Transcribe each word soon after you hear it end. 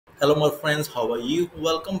Hello my friends, how are you?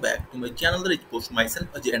 Welcome back to my channel that I post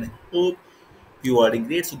myself Ajay and I hope you are doing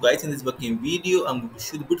great. So guys, in this working video, I'm going to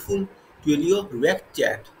show the beautiful Twilio React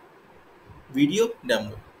chat video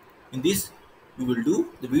demo. In this, we will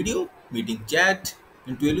do the video meeting chat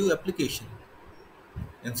in Twilio application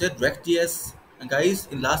inside React.js. And guys,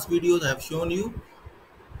 in last videos I have shown you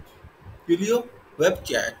Twilio web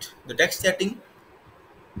chat, the text chatting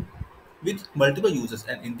with multiple users,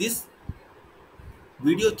 and in this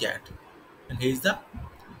video chat, and here is the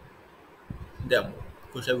demo.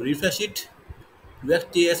 First I will refresh it.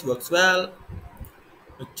 React.js works well.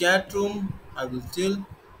 The chat room, I will still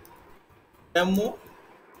demo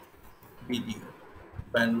video.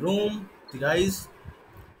 When room, guys,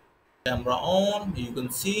 camera on, you can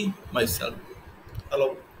see myself.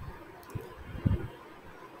 Hello,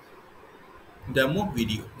 demo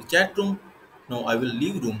video. The chat room. Now I will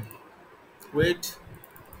leave room. Wait.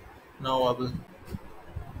 Now I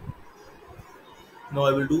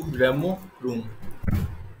will do demo room.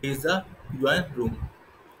 Here's the join room.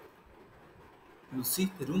 You see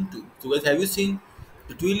the room too. So guys, have you seen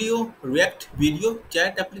the Twilio React video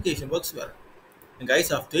chat application works well? And guys,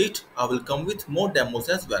 after it, I will come with more demos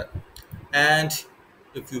as well. And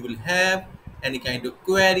if you will have any kind of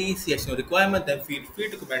query, CSS requirement, then feel free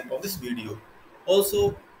to comment on this video.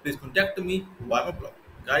 Also, please contact me via my blog.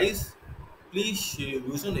 Guys, please share your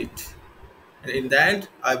views on it. And in the end,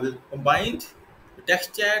 I will combine the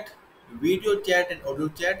text chat, video chat, and audio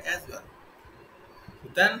chat as well. So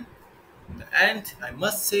then, in the end, I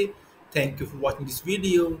must say thank you for watching this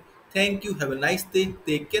video. Thank you. Have a nice day.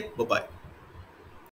 Take care. Bye bye.